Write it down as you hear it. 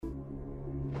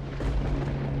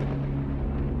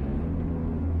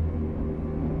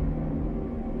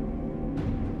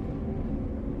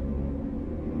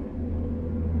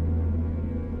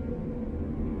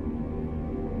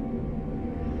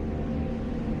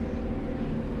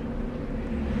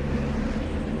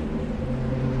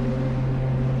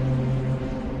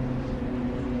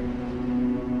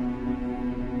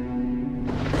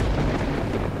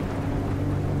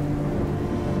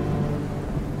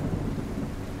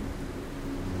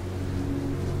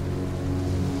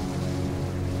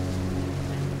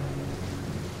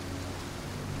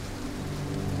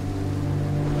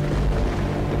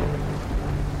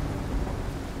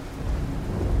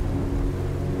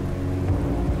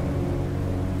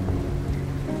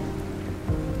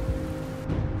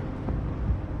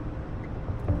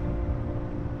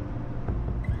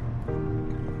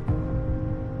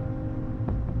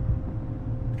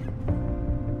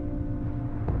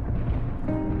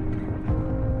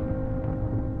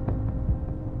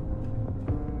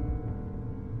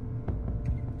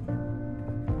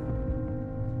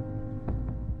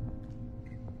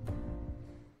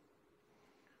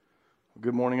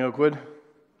morning, Oakwood.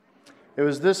 It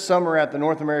was this summer at the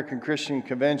North American Christian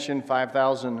Convention,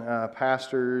 5,000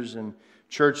 pastors and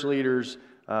church leaders.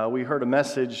 We heard a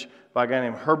message by a guy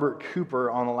named Herbert Cooper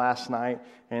on the last night,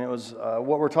 and it was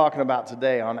what we're talking about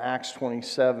today on Acts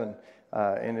 27.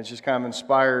 And it's just kind of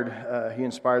inspired. He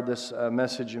inspired this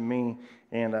message in me.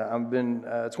 And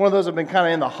it's one of those I've been kind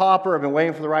of in the hopper. I've been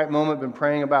waiting for the right moment, been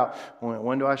praying about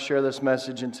when do I share this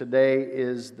message, and today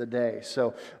is the day.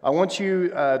 So I want you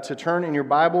to turn in your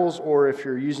Bibles, or if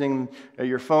you're using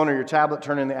your phone or your tablet,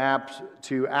 turn in the app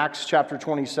to Acts chapter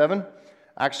 27.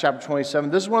 Acts chapter 27.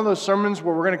 This is one of those sermons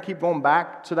where we're going to keep going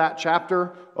back to that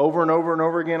chapter over and over and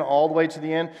over again, all the way to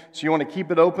the end. So you want to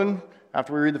keep it open.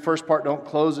 After we read the first part, don't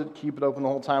close it. Keep it open the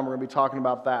whole time. We're going to be talking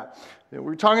about that.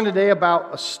 We're talking today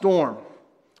about a storm.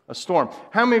 A storm.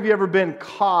 How many of you ever been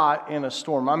caught in a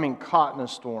storm? I mean caught in a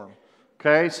storm.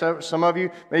 Okay, so some of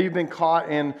you, maybe you've been caught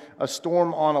in a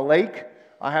storm on a lake.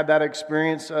 I had that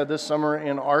experience this summer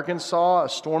in Arkansas. A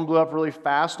storm blew up really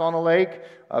fast on a lake.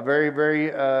 A very,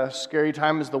 very scary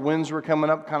time as the winds were coming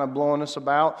up, kind of blowing us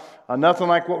about. Nothing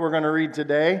like what we're going to read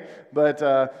today,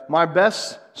 but my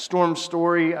best storm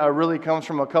story really comes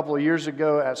from a couple of years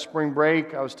ago at spring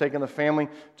break. I was taking the family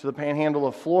to the panhandle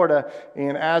of Florida,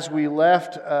 and as we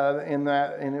left and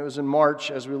it was in March,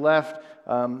 as we left,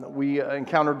 we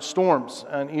encountered storms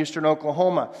in eastern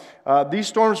Oklahoma. These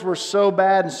storms were so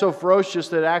bad and so ferocious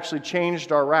that it actually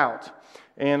changed our route.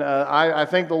 And I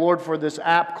thank the Lord for this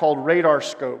app called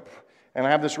RadarScope. And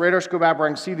I have this RadarScope app where I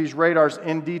can see these radars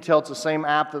in detail. It's the same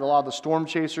app that a lot of the storm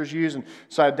chasers use. And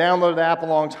so I downloaded the app a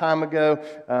long time ago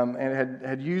and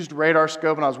had used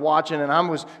RadarScope, and I was watching, and I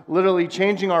was literally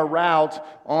changing our route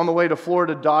on the way to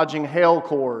Florida, dodging hail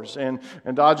cores and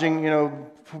dodging,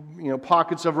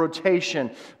 pockets of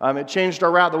rotation. It changed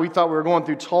our route that we thought we were going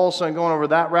through Tulsa, and going over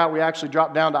that route, we actually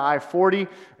dropped down to I-40,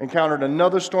 encountered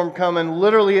another storm coming.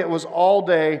 Literally, it was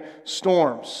all-day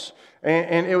storms.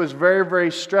 And it was very, very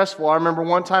stressful. I remember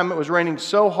one time it was raining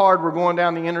so hard, we're going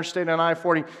down the interstate on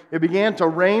I-40. It began to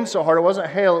rain so hard. It wasn't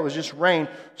hail, it was just rain.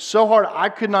 So hard, I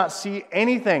could not see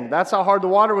anything. That's how hard the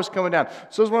water was coming down.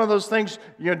 So it was one of those things,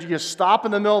 do you stop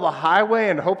in the middle of the highway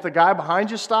and hope the guy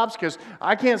behind you stops? Because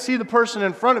I can't see the person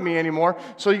in front of me anymore.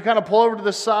 So you kind of pull over to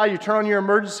the side, you turn on your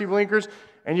emergency blinkers,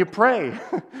 and you pray.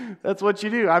 That's what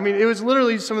you do. I mean, it was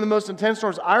literally some of the most intense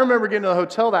storms. I remember getting to the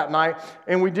hotel that night,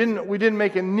 and we didn't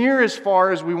make it near as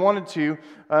far as we wanted to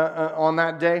on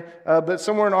that day. But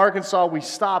somewhere in Arkansas, we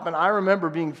stopped, and I remember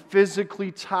being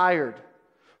physically tired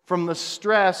from the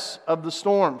stress of the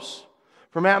storms,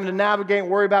 from having to navigate and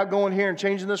worry about going here and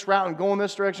changing this route and going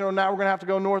this direction. Oh, now we're going to have to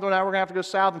go north. Oh, now we're going to have to go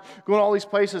south and going all these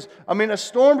places. I mean, a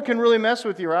storm can really mess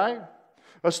with you, right?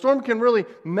 A storm can really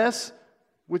mess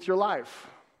with your life.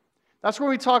 That's what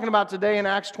we're talking about today in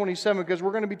Acts 27, because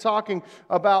we're going to be talking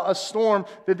about a storm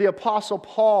that the Apostle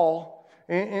Paul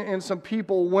and some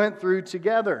people went through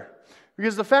together.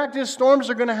 Because the fact is, storms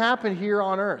are going to happen here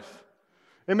on earth.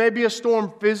 It may be a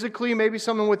storm physically, maybe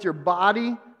something with your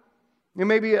body. It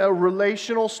may be a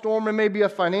relational storm. It may be a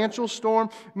financial storm.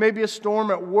 It may be a storm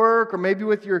at work, or maybe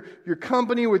with your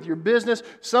company, with your business.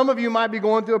 Some of you might be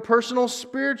going through a personal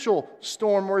spiritual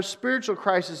storm or a spiritual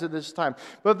crisis at this time.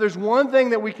 But there's one thing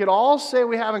that we could all say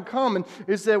we have in common,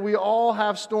 is that we all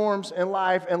have storms in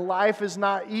life, and life is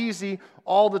not easy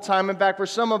all the time. In fact, for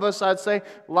some of us, I'd say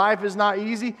life is not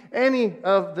easy any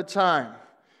of the time.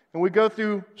 And we go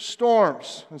through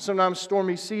storms, and sometimes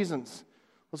stormy seasons.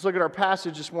 Let's look at our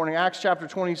passage this morning, Acts chapter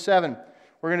 27.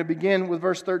 We're going to begin with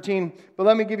verse 13, but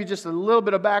let me give you just a little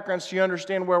bit of background so you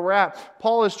understand where we're at.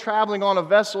 Paul is traveling on a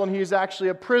vessel, and he is actually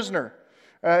a prisoner.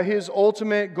 His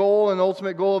ultimate goal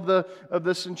of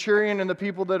the centurion and the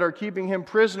people that are keeping him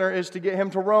prisoner is to get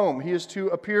him to Rome. He is to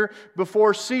appear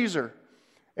before Caesar.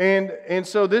 And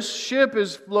so this ship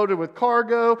is loaded with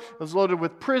cargo, it's loaded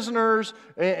with prisoners,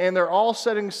 and they're all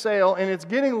setting sail, and it's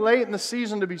getting late in the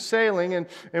season to be sailing,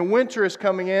 and winter is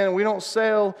coming in, and we don't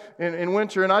sail in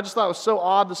winter. And I just thought it was so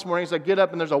odd this morning as I get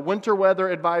up, and there's a winter weather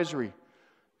advisory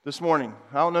this morning.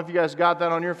 I don't know if you guys got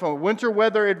that on your phone. Winter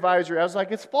weather advisory. I was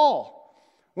like, it's fall.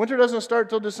 Winter doesn't start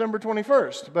till December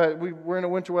 21st, but we're in a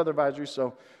winter weather advisory,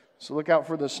 so look out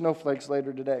for the snowflakes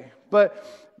later today. But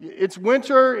it's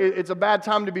winter. It's a bad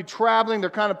time to be traveling.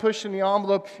 They're kind of pushing the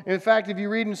envelope. In fact, if you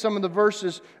read in some of the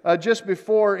verses just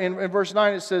before, in verse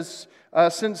 9, it says,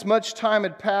 since much time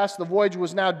had passed, the voyage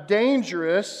was now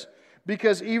dangerous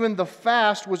because even the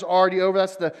fast was already over.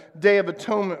 That's the Day of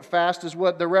Atonement fast is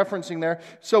what they're referencing there.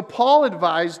 So Paul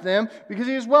advised them, because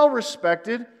he is well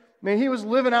respected, I mean, he was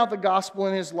living out the gospel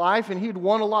in his life, and he'd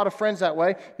won a lot of friends that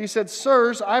way. He said,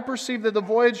 "Sirs, I perceive that the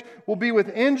voyage will be with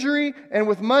injury and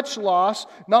with much loss,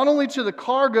 not only to the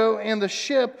cargo and the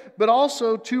ship, but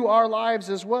also to our lives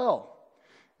as well."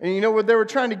 And you know what they were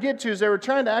trying to get to is they were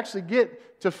trying to actually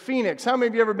get to Phoenix. How many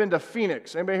of you ever been to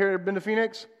Phoenix? Anybody here been to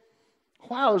Phoenix?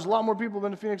 Wow, there's a lot more people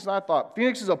been to Phoenix than I thought.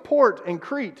 Phoenix is a port in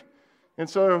Crete. And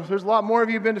so there's a lot more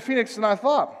of you been to Phoenix than I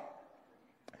thought.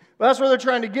 But that's where they're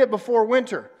trying to get before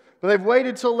winter. But they've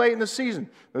waited till late in the season.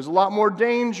 There's a lot more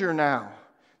danger now.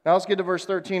 Now let's get to verse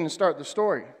 13 and start the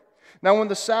story. Now when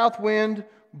the south wind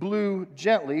blew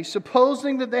gently,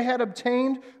 supposing that they had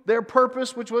obtained their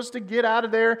purpose, which was to get out of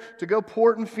there, to go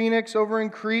port in Phoenix over in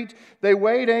Crete, they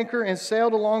weighed anchor and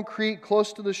sailed along Crete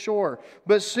close to the shore.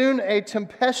 But soon a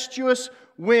tempestuous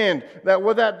wind,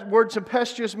 what that word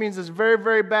tempestuous means is very,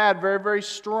 very bad, very, very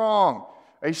strong,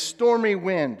 a stormy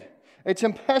wind. A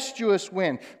tempestuous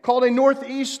wind, called a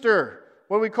northeaster.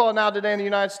 What do we call it now today in the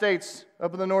United States?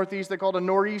 Up in the Northeast, they call it a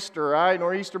nor'easter, right?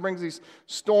 Nor'easter brings these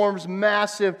storms,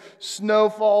 massive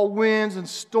snowfall winds and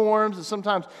storms, and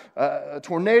sometimes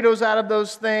tornadoes out of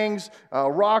those things,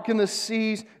 rock in the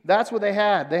seas. That's what they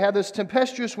had. They had this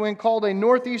tempestuous wind called a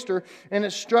northeaster, and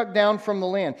it struck down from the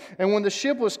land. And when the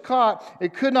ship was caught,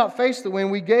 it could not face the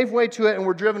wind. We gave way to it and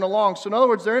were driven along. So in other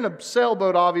words, they're in a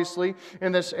sailboat, obviously,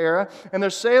 in this era, and they're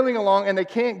sailing along, and they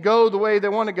can't go the way they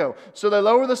want to go. So they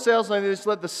lower the sails, and they just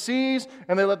let the seas,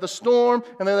 and they let the storm,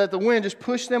 and they let the wind just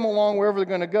push them along wherever they're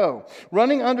going to go.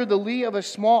 Running under the lee of a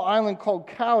small island called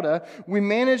Cauda, we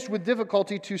managed with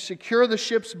difficulty to secure the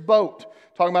ship's boat.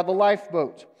 Talking about the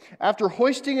lifeboat. After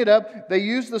hoisting it up, they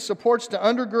used the supports to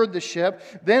undergird the ship.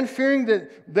 Then, fearing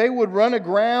that they would run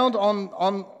aground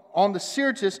on the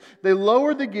Syrtis, they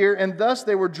lowered the gear, and thus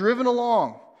they were driven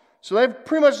along. So they've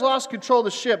pretty much lost control of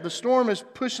the ship. The storm is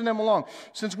pushing them along.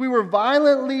 Since we were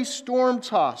violently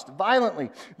storm-tossed,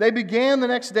 they began the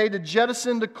next day to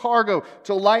jettison the cargo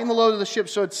to lighten the load of the ship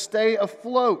so it'd stay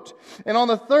afloat. And on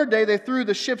the third day, they threw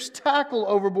the ship's tackle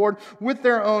overboard with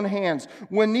their own hands.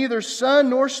 When neither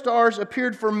sun nor stars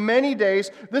appeared for many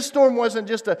days, this storm wasn't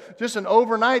just an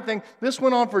overnight thing. This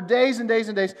went on for days and days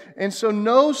and days. And so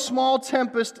no small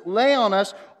tempest lay on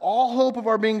us. All hope of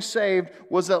our being saved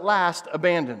was at last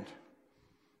abandoned.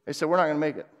 They said, "We're not going to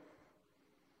make it.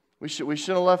 We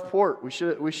should have left port. We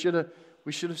should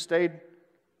have stayed.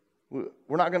 We're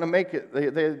not going to make it."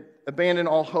 They abandoned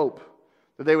all hope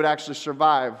that they would actually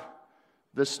survive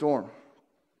this storm.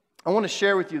 I want to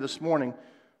share with you this morning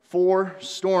 4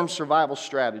 storm survival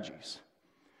strategies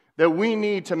that we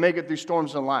need to make it through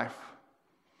storms in life.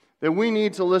 That we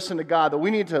need to listen to God, that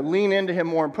we need to lean into Him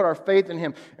more and put our faith in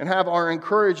Him and have our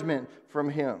encouragement from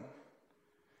Him.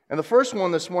 And the first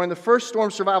one this morning, the first storm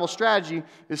survival strategy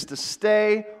is to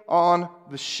stay on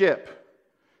the ship.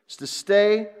 It's to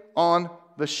stay on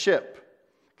the ship.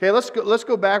 Okay, let's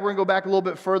go back. We're going to go back a little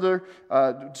bit further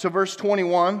to verse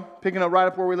 21, picking up right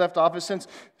up where we left off. It says,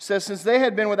 since they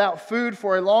had been without food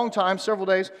for a long time, several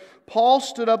days, Paul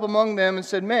stood up among them and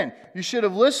said, "Men, you should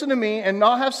have listened to me and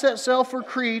not have set sail for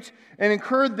Crete and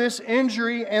incurred this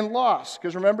injury and loss."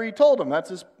 Because remember, he told them, that's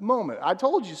his moment. "I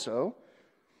told you so.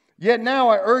 Yet now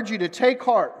I urge you to take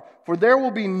heart, for there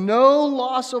will be no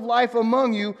loss of life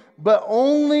among you, but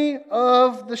only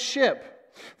of the ship.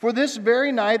 For this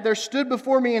very night there stood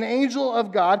before me an angel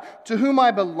of God, to whom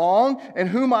I belong and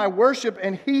whom I worship,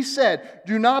 and he said,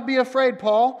 'Do not be afraid,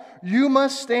 Paul. You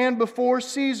must stand before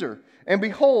Caesar. And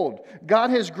behold, God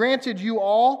has granted you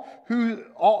all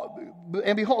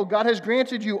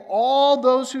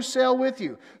those who sail with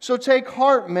you. So take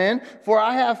heart, men, for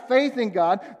I have faith in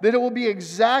God that it will be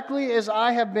exactly as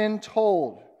I have been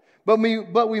told. But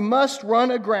we must run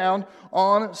aground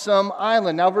on some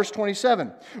island." Now verse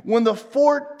 27. "When the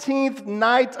 14th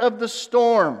night of the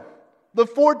storm," the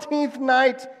 14th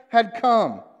night had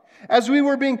come, "as we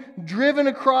were being driven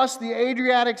across the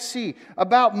Adriatic Sea,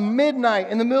 about midnight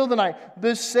in the middle of the night,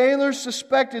 the sailors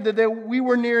suspected that we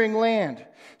were nearing land.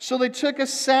 So they took a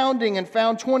sounding and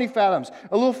found 20 fathoms.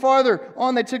 A little farther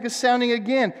on, they took a sounding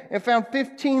again and found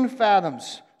 15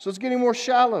 fathoms. So it's getting more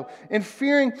shallow. And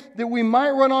fearing that we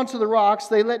might run onto the rocks,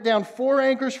 they let down 4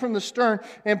 anchors from the stern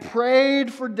and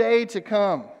prayed for day to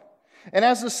come. And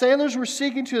as the sailors were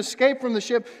seeking to escape from the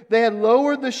ship, they had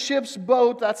lowered the ship's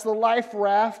boat," that's the life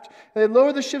raft, "they had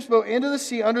lowered the ship's boat into the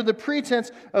sea under the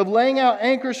pretense of laying out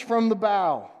anchors from the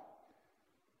bow.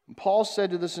 And Paul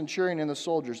said to the centurion and the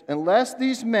soldiers, 'Unless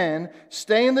these men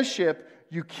stay in the ship,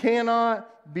 you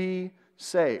cannot be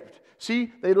saved.'"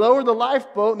 See, they lowered the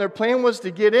lifeboat, and their plan was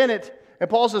to get in it. And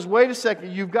Paul says, "Wait a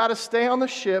second, you've got to stay on the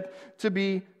ship to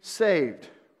be saved."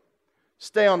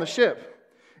 Stay on the ship.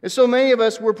 And so many of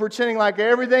us, we're pretending like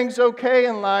everything's okay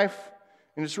in life,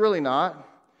 and it's really not.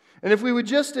 And if we would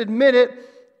just admit it,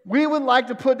 we would like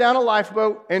to put down a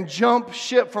lifeboat and jump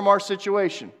ship from our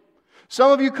situation.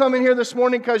 Some of you come in here this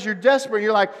morning because you're desperate.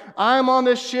 You're like, I'm on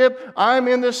this ship, I'm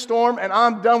in this storm, and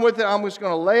I'm done with it. I'm just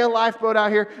going to lay a lifeboat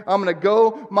out here. I'm going to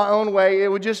go my own way. It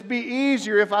would just be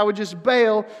easier if I would just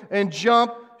bail and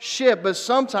jump ship. But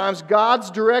sometimes God's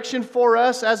direction for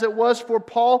us, as it was for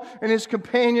Paul and his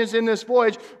companions in this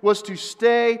voyage, was to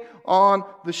stay on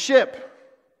the ship.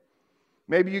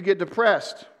 Maybe you get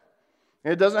depressed.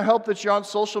 And it doesn't help that you're on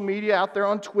social media, out there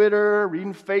on Twitter,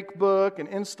 reading Facebook and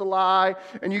Insta-Lie,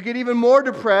 and you get even more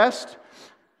depressed.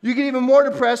 You get even more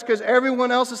depressed because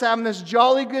everyone else is having this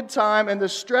jolly good time and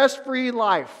this stress-free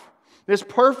life. This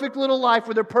perfect little life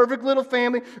with their perfect little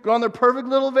family, go on their perfect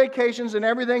little vacations, and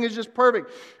everything is just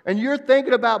perfect. And you're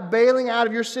thinking about bailing out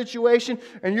of your situation,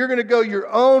 and you're going to go your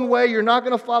own way. You're not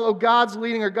going to follow God's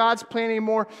leading or God's plan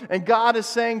anymore. And God is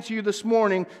saying to you this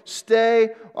morning,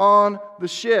 stay on the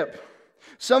ship.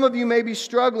 Some of you may be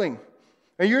struggling,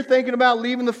 and you're thinking about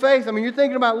leaving the faith. I mean, you're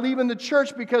thinking about leaving the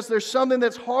church because there's something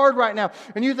that's hard right now,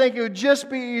 and you think it would just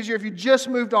be easier if you just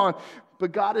moved on.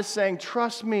 But God is saying,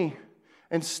 trust me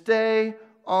and stay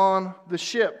on the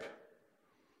ship.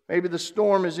 Maybe the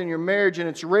storm is in your marriage and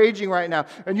it's raging right now.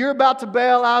 And you're about to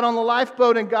bail out on the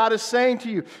lifeboat and God is saying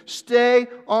to you, stay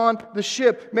on the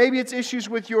ship. Maybe it's issues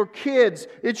with your kids.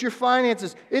 It's your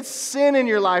finances. It's sin in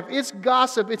your life. It's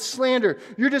gossip. It's slander.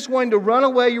 You're just wanting to run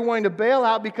away. You're wanting to bail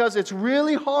out because it's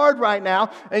really hard right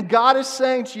now. And God is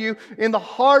saying to you, in the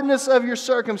hardness of your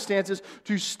circumstances,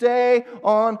 to stay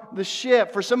on the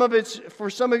ship. For some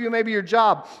of you, maybe your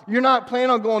job. You're not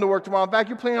planning on going to work tomorrow. In fact,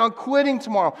 you're planning on quitting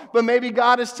tomorrow. But maybe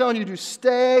God is telling you to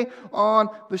stay on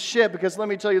the ship, because let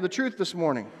me tell you the truth this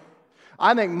morning.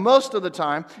 I think most of the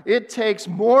time it takes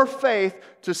more faith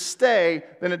to stay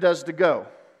than it does to go.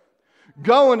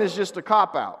 Going is just a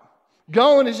cop-out.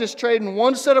 Going is just trading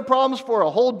one set of problems for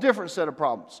a whole different set of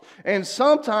problems. And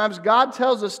sometimes God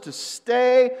tells us to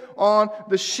stay on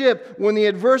the ship. When the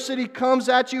adversity comes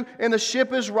at you and the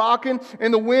ship is rocking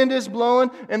and the wind is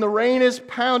blowing and the rain is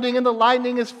pounding and the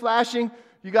lightning is flashing,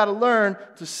 you got to learn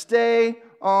to stay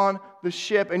on the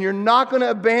ship. And you're not going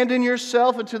to abandon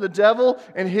yourself into the devil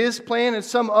and his plan in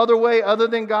some other way other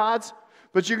than God's.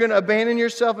 But you're going to abandon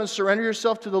yourself and surrender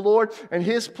yourself to the Lord and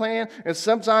his plan. And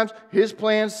sometimes his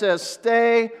plan says,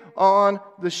 stay on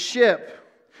the ship.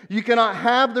 You cannot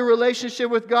have the relationship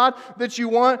with God that you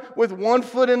want with one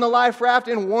foot in the life raft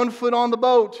and one foot on the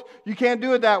boat. You can't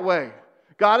do it that way.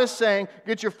 God is saying,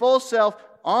 get your full self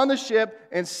on the ship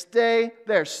and stay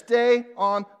there. Stay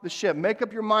on the ship. Make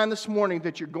up your mind this morning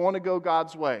that you're going to go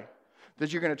God's way,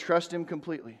 that you're going to trust him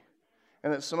completely.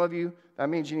 And that some of you, that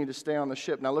means you need to stay on the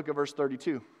ship. Now look at verse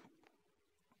 32.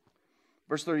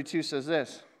 Verse 32 says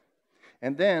this,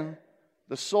 and then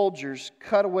the soldiers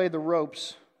cut away the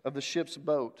ropes of the ship's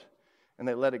boat and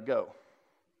they let it go.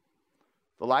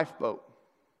 The lifeboat,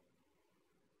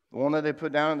 the one that they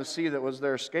put down in the sea that was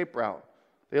their escape route,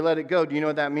 they let it go. Do you know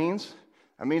what that means?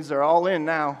 That means they're all in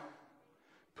now.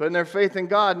 Putting their faith in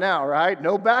God now, right?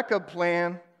 No backup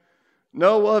plan.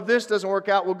 No, well, if this doesn't work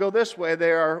out, we'll go this way.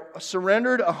 They are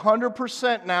surrendered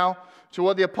 100% now to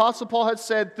what the Apostle Paul had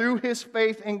said through his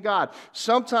faith in God.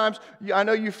 Sometimes, I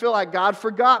know you feel like God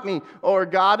forgot me, or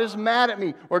God is mad at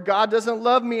me, or God doesn't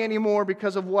love me anymore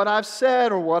because of what I've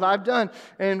said or what I've done.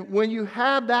 And when you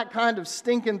have that kind of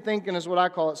stinking thinking, is what I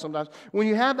call it sometimes. When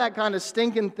you have that kind of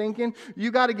stinking thinking,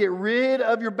 you got to get rid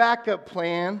of your backup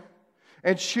plan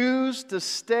and choose to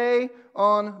stay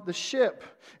on the ship.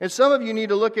 And some of you need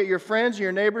to look at your friends and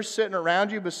your neighbors sitting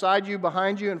around you, beside you,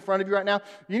 behind you, in front of you right now.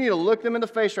 You need to look them in the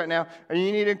face right now, and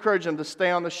you need to encourage them to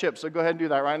stay on the ship. So go ahead and do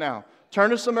that right now. Turn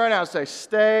to somebody right now and say,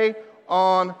 stay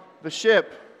on the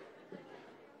ship.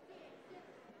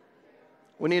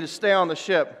 We need to stay on the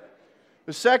ship.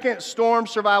 The second storm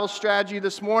survival strategy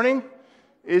this morning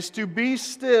is to be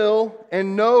still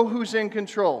and know who's in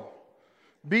control.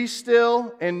 Be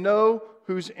still and know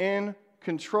who's in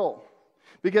control.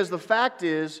 Because the fact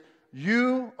is,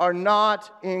 you are not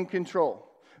in control.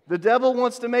 The devil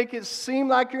wants to make it seem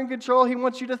like you're in control. He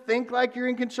wants you to think like you're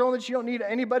in control, that you don't need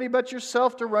anybody but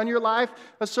yourself to run your life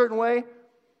a certain way.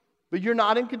 But you're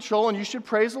not in control, and you should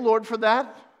praise the Lord for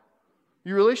that.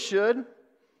 You really should.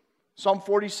 Psalm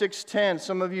 46:10.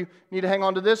 Some of you need to hang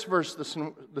on to this verse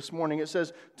this morning. It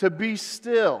says, to be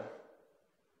still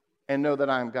and know that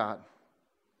I am God.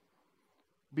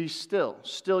 Be still.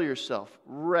 Still yourself.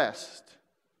 Rest.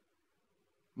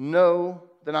 Know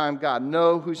that I am God.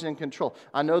 Know who's in control.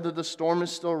 I know that the storm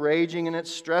is still raging and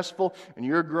it's stressful and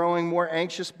you're growing more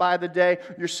anxious by the day.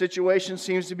 Your situation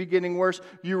seems to be getting worse.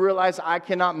 You realize I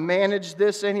cannot manage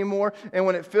this anymore. And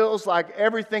when it feels like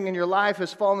everything in your life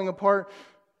is falling apart,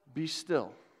 be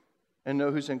still and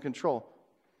know who's in control.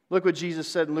 Look what Jesus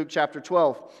said in Luke chapter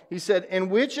 12. He said, "And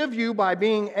which of you, by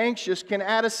being anxious, can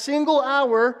add a single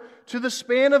hour to the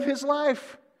span of his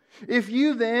life? If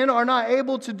you then are not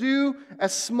able to do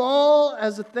as small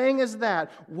as a thing as that,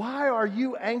 why are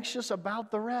you anxious about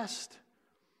the rest?"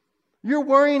 You're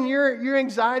worrying, your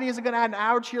anxiety isn't going to add an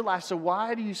hour to your life. So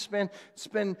why do you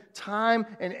spend time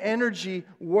and energy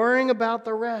worrying about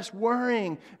the rest?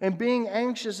 Worrying and being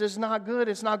anxious is not good.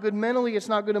 It's not good mentally. It's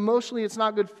not good emotionally. It's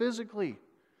not good physically.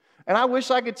 And I wish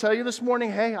I could tell you this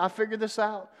morning, hey, I figured this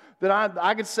out. That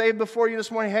I could say before you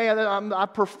this morning, hey, I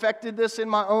perfected this in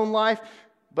my own life.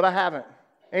 But I haven't.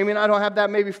 Amen. I don't have that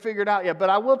maybe figured out yet. But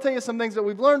I will tell you some things that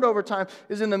we've learned over time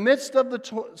is in the midst of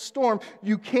the storm,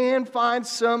 you can find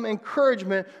some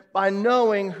encouragement by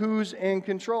knowing who's in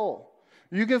control.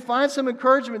 You can find some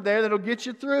encouragement there that'll get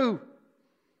you through.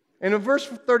 And in verse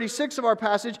 36 of our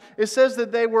passage, it says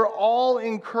that they were all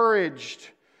encouraged.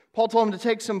 Paul told them to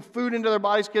take some food into their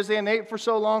bodies because they hadn't ate for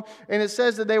so long. And it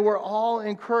says that they were all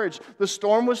encouraged. The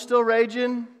storm was still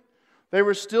raging. They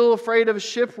were still afraid of a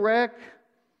shipwreck.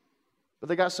 But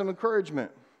they got some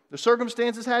encouragement. The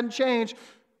circumstances hadn't changed.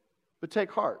 But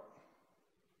take heart.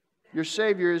 Your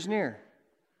Savior is near.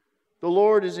 The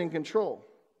Lord is in control.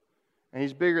 And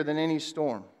He's bigger than any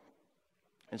storm.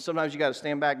 And sometimes you got to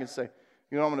stand back and say,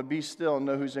 I'm going to be still and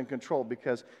know who's in control.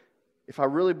 Because if I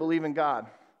really believe in God,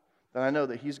 then I know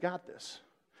that He's got this.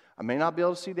 I may not be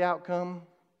able to see the outcome.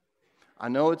 I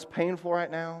know it's painful right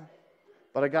now.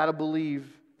 But I got to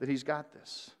believe that He's got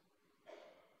this.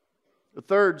 The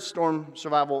third storm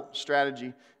survival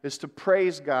strategy is to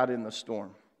praise God in the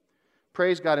storm.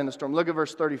 Praise God in the storm. Look at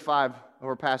verse 35 of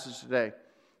our passage today.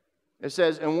 It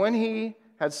says, "And when He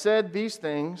had said these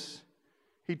things,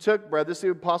 He took bread," this is the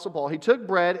Apostle Paul, "He took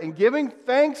bread and giving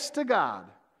thanks to God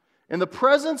in the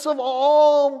presence of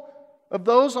all of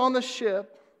those on the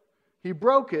ship, He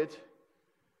broke it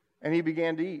and He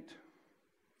began to eat."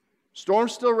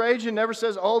 Storm's still raging, never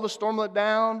says, oh, the storm let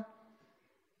down.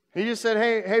 He just said,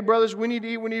 hey, brothers, we need to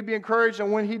eat, we need to be encouraged.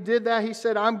 And when He did that, He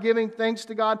said, I'm giving thanks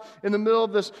to God in the middle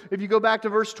of this. If you go back to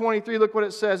verse 23, look what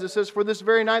it says. It says, "For this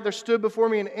very night there stood before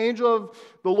me an angel of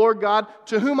the Lord God,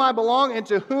 to whom I belong and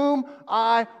to whom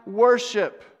I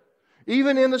worship.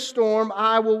 Even in the storm,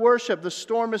 I will worship." The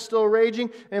storm is still raging,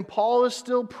 and Paul is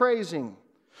still praising.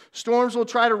 Storms will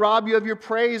try to rob you of your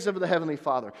praise of the Heavenly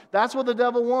Father. That's what the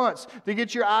devil wants. To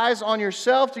get your eyes on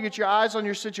yourself, to get your eyes on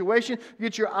your situation, to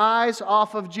get your eyes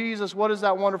off of Jesus. What does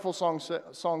that wonderful song say?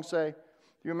 Do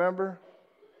you remember?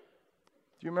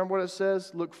 Do you remember what it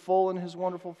says? Look full in His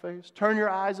wonderful face. Turn your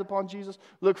eyes upon Jesus.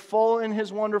 Look full in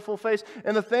His wonderful face.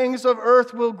 And the things of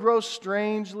earth will grow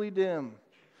strangely dim.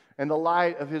 And the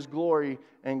light of His glory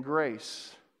and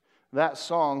grace. That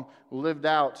song lived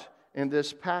out in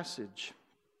this passage.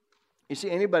 You see,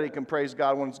 anybody can praise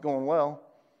God when it's going well.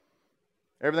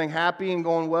 Everything happy and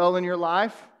going well in your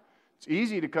life. It's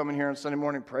easy to come in here on Sunday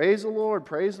morning, praise the Lord,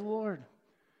 praise the Lord.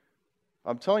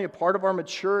 I'm telling you, part of our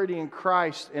maturity in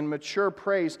Christ and mature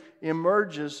praise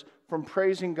emerges from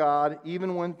praising God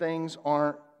even when things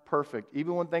aren't perfect,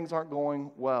 even when things aren't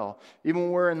going well, even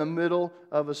when we're in the middle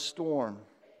of a storm.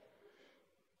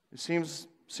 It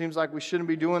seems like we shouldn't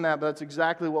be doing that, but that's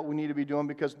exactly what we need to be doing,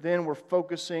 because then we're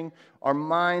focusing our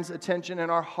mind's attention and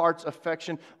our heart's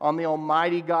affection on the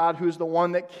Almighty God, who's the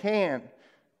one that can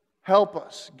help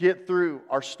us get through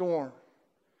our storm.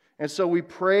 And so we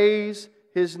praise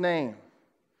His name.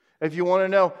 If you want to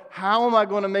know, how am I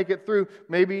going to make it through?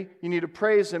 Maybe you need to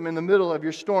praise Him in the middle of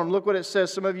your storm. Look what it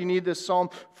says. Some of you need this, Psalm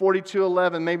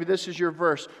 42:11. Maybe this is your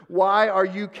verse. "Why are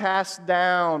you cast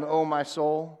down, O my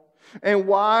soul? And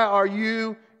why are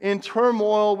you in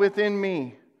turmoil within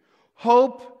me?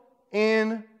 Hope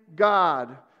in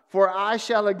God, for I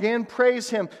shall again praise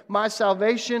Him, my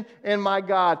salvation and my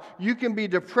God." You can be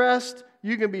depressed,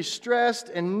 you can be stressed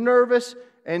and nervous,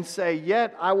 and say,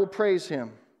 yet I will praise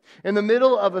Him. In the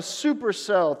middle of a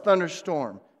supercell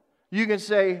thunderstorm, you can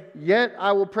say, yet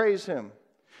I will praise Him.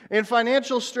 In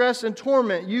financial stress and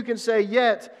torment, you can say,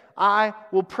 yet I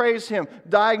will praise Him.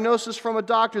 Diagnosis from a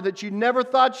doctor that you never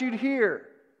thought you'd hear,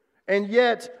 and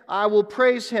yet I will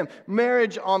praise Him.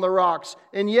 Marriage on the rocks,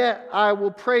 and yet I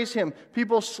will praise Him.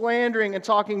 People slandering and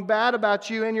talking bad about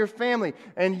you and your family,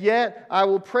 and yet I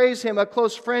will praise Him. A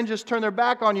close friend just turned their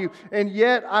back on you, and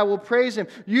yet I will praise Him.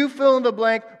 You fill in the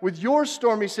blank with your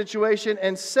stormy situation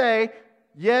and say,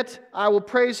 yet I will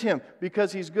praise Him,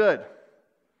 because He's good.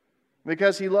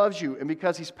 because He loves you, and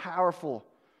because He's powerful,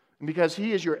 and because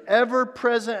He is your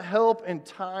ever-present help in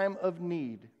time of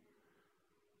need.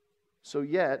 So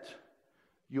yet,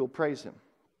 you'll praise Him.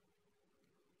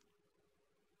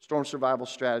 Storm survival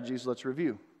strategies, let's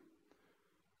review.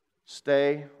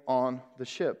 Stay on the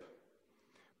ship.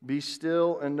 Be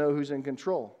still and know who's in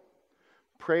control.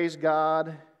 Praise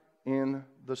God in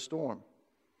the storm.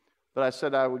 But I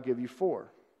said I would give you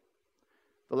 4.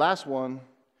 The last one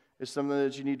is something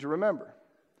that you need to remember.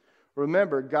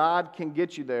 Remember, God can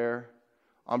get you there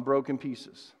on broken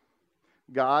pieces.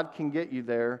 God can get you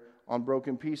there on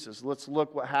broken pieces. Let's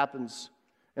look what happens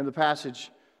in the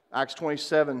passage, Acts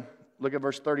 27. Look at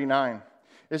verse 39.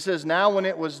 It says, "Now when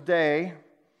it was day,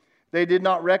 they did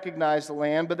not recognize the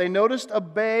land, but they noticed a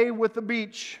bay with a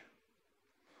beach,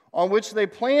 on which they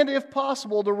planned, if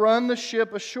possible, to run the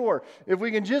ship ashore." If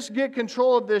we can just get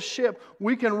control of this ship,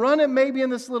 we can run it maybe in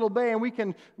this little bay, and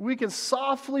we can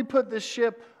softly put this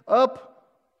ship up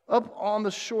on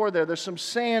the shore there. There's some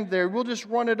sand there. We'll just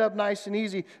run it up nice and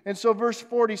easy. And so verse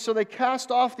 40, "So they cast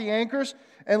off the anchors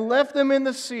and left them in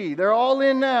the sea." They're all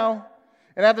in now.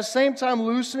 And at the same time,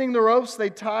 loosening the ropes they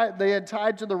had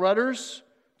tied to the rudders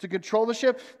to control the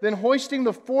ship, then hoisting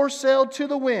the foresail to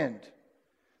the wind,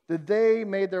 that they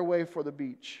made their way for the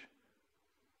beach.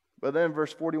 But then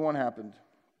verse 41 happened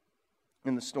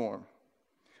in the storm.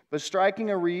 "But striking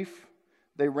a reef,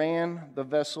 they ran the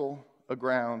vessel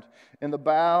aground, and the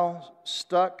bow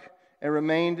stuck and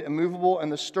remained immovable, and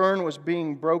the stern was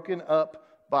being broken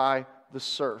up by the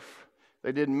surf."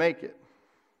 They didn't make it.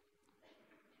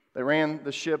 They ran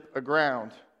the ship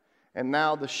aground, and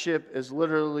now the ship is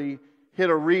literally hit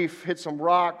a reef, hit some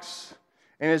rocks,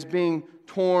 and is being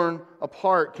torn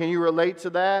apart. Can you relate to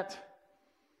that?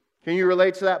 Can you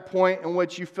relate to that point in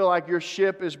which you feel like your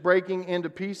ship is breaking into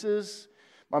pieces?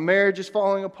 My marriage is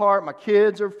falling apart. My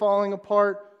kids are falling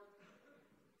apart.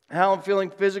 How I'm feeling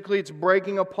physically, it's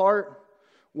breaking apart.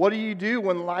 What do you do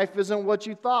when life isn't what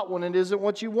you thought, when it isn't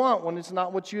what you want, when it's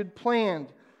not what you had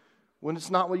planned, when it's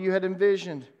not what you had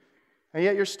envisioned? And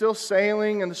yet you're still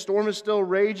sailing and the storm is still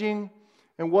raging.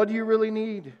 And what do you really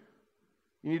need?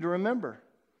 You need to remember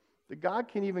that God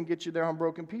can even get you there on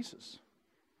broken pieces.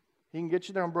 He can get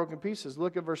you there on broken pieces.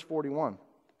 Look at verse 41.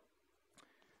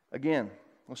 Again,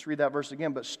 let's read that verse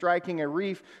again. "But striking a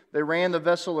reef, they ran the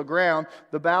vessel aground.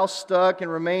 The bow stuck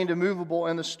and remained immovable,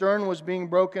 and the stern was being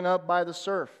broken up by the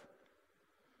surf."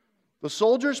 The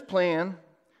soldiers' plan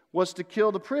was to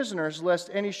kill the prisoners, lest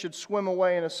any should swim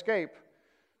away and escape.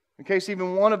 In case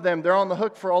even one of them, they're on the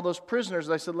hook for all those prisoners.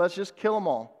 They said, let's just kill them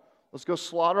all. Let's go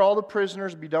slaughter all the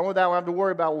prisoners, be done with that. We don't have to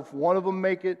worry about if one of them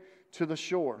make it to the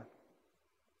shore.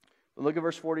 But look at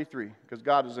verse 43, because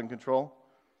God is in control.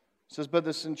 It says, "But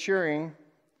the centurion,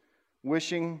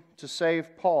 wishing to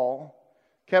save Paul,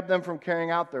 kept them from carrying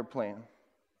out their plan.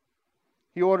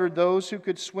 He ordered those who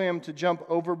could swim to jump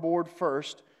overboard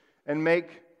first and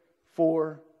make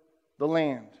for the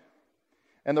land,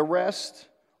 and the rest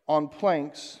on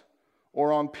planks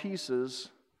or on pieces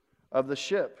of the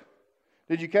ship."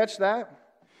 Did you catch that?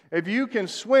 If you can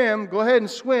swim, go ahead and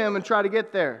swim and try to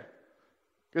get there.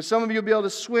 Because some of you will be able to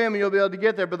swim and you'll be able to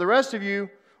get there, but the rest of you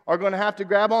are going to have to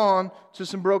grab on to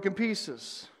some broken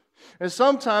pieces. And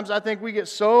sometimes I think we get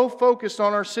so focused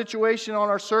on our situation, on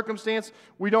our circumstance,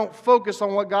 we don't focus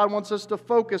on what God wants us to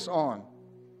focus on.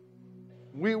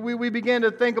 We begin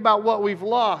to think about what we've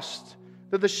lost,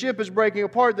 that the ship is breaking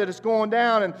apart, that it's going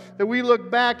down, and that we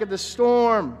look back at the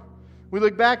storm. We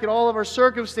look back at all of our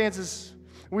circumstances.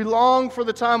 We long for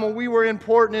the time when we were in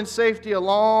port and in safety a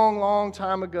long, long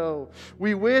time ago.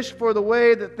 We wish for the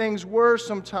way that things were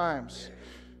sometimes.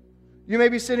 You may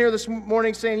be sitting here this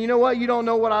morning saying, you know what? You don't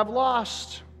know what I've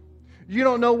lost. You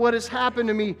don't know what has happened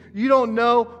to me. You don't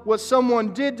know what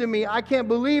someone did to me. I can't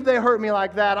believe they hurt me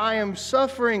like that. I am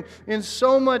suffering in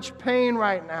so much pain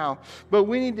right now. But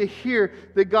we need to hear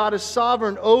that God is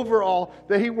sovereign over all,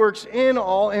 that He works in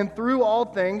all and through all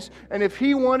things. And if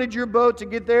He wanted your boat to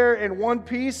get there in one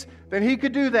piece, then He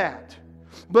could do that.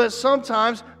 But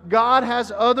sometimes God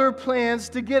has other plans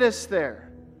to get us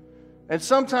there. And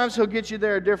sometimes He'll get you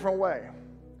there a different way.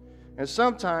 And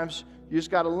sometimes you just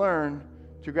got to learn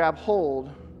to grab hold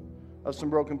of some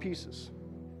broken pieces.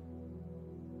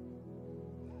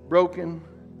 Broken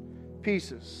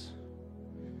pieces.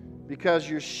 Because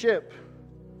your ship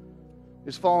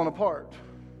is falling apart.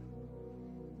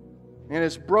 And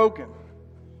it's broken.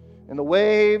 And the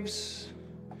waves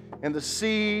and the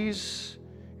seas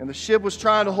and the ship was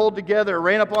trying to hold together. It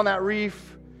ran up on that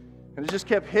reef and it just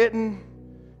kept hitting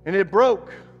and it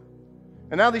broke.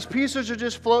 And now these pieces are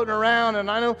just floating around,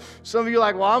 and I know some of you are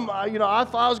like, well, I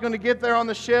thought I was going to get there on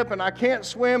the ship, and I can't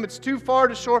swim. It's too far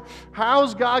to shore.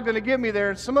 How's God going to get me there?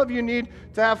 And some of you need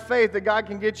to have faith that God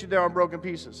can get you there on broken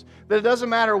pieces. That it doesn't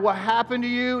matter what happened to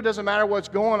you. It doesn't matter what's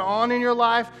going on in your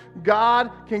life. God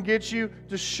can get you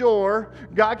to shore.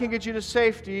 God can get you to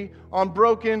safety on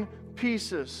broken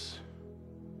pieces.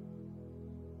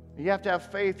 You have to have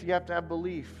faith. You have to have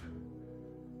belief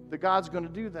that God's going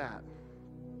to do that.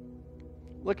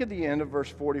 Look at the end of verse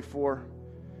 44.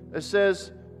 It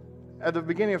says, at the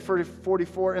beginning of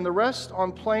 44, and the rest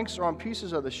on planks or on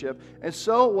pieces of the ship. And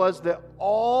so it was that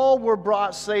all were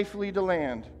brought safely to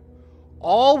land.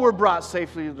 All were brought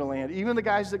safely to land, even the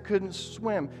guys that couldn't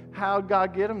swim. How did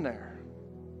God get them there?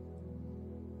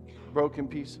 Broken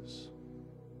pieces.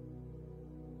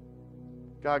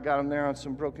 God got them there on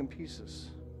some broken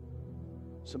pieces.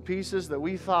 Some pieces that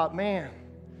we thought, man,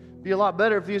 it'd be a lot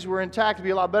better if these were intact. It'd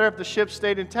be a lot better if the ship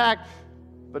stayed intact.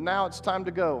 But now it's time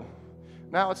to go.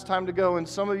 Now it's time to go. And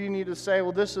some of you need to say,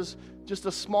 well, this is just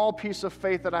a small piece of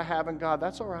faith that I have in God.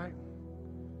 That's all right.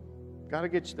 Got to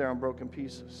get you there on broken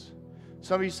pieces.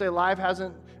 Some of you say, life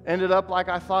hasn't ended up like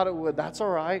I thought it would. That's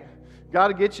all right. Got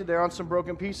to get you there on some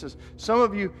broken pieces. Some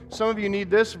of you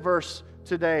need this verse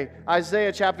today.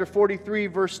 Isaiah chapter 43,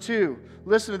 verse 2.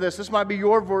 Listen to this. This might be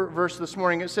your verse this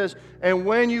morning. It says, and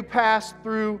when you pass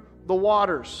through the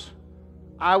waters,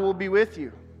 I will be with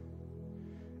you.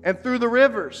 And through the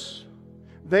rivers,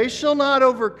 they shall not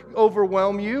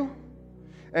overwhelm you.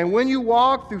 And when you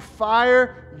walk through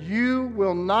fire, you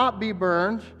will not be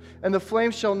burned, and the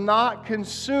flames shall not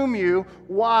consume you.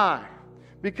 Why?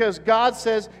 Because God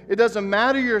says it doesn't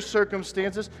matter your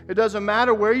circumstances. It doesn't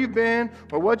matter where you've been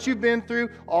or what you've been through.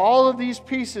 All of these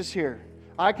pieces here,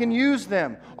 I can use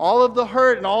them. All of the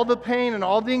hurt and all the pain and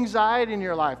all the anxiety in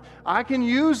your life. I can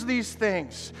use these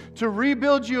things to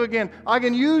rebuild you again. I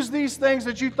can use these things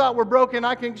that you thought were broken.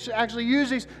 I can actually use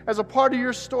these as a part of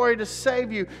your story to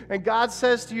save you. And God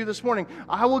says to you this morning,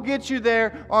 I will get you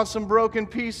there on some broken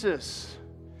pieces.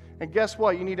 And guess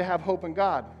what? You need to have hope in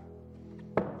God.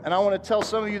 And I want to tell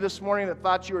some of you this morning that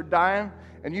thought you were dying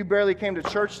and you barely came to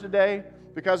church today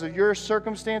because of your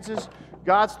circumstances.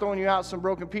 God's throwing you out some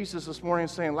broken pieces this morning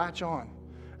and saying, latch on.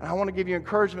 And I want to give you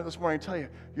encouragement this morning and tell you,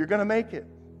 you're going to make it.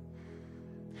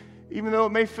 Even though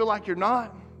it may feel like you're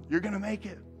not, you're going to make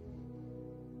it.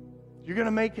 You're going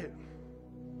to make it.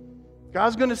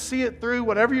 God's going to see it through.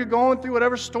 Whatever you're going through,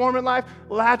 whatever storm in life,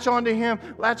 latch on to Him.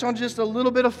 Latch on just a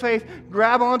little bit of faith.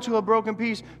 Grab onto a broken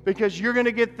piece because you're going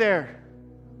to get there.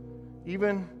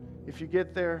 Even if you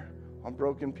get there on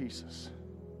broken pieces.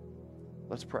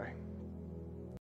 Let's pray.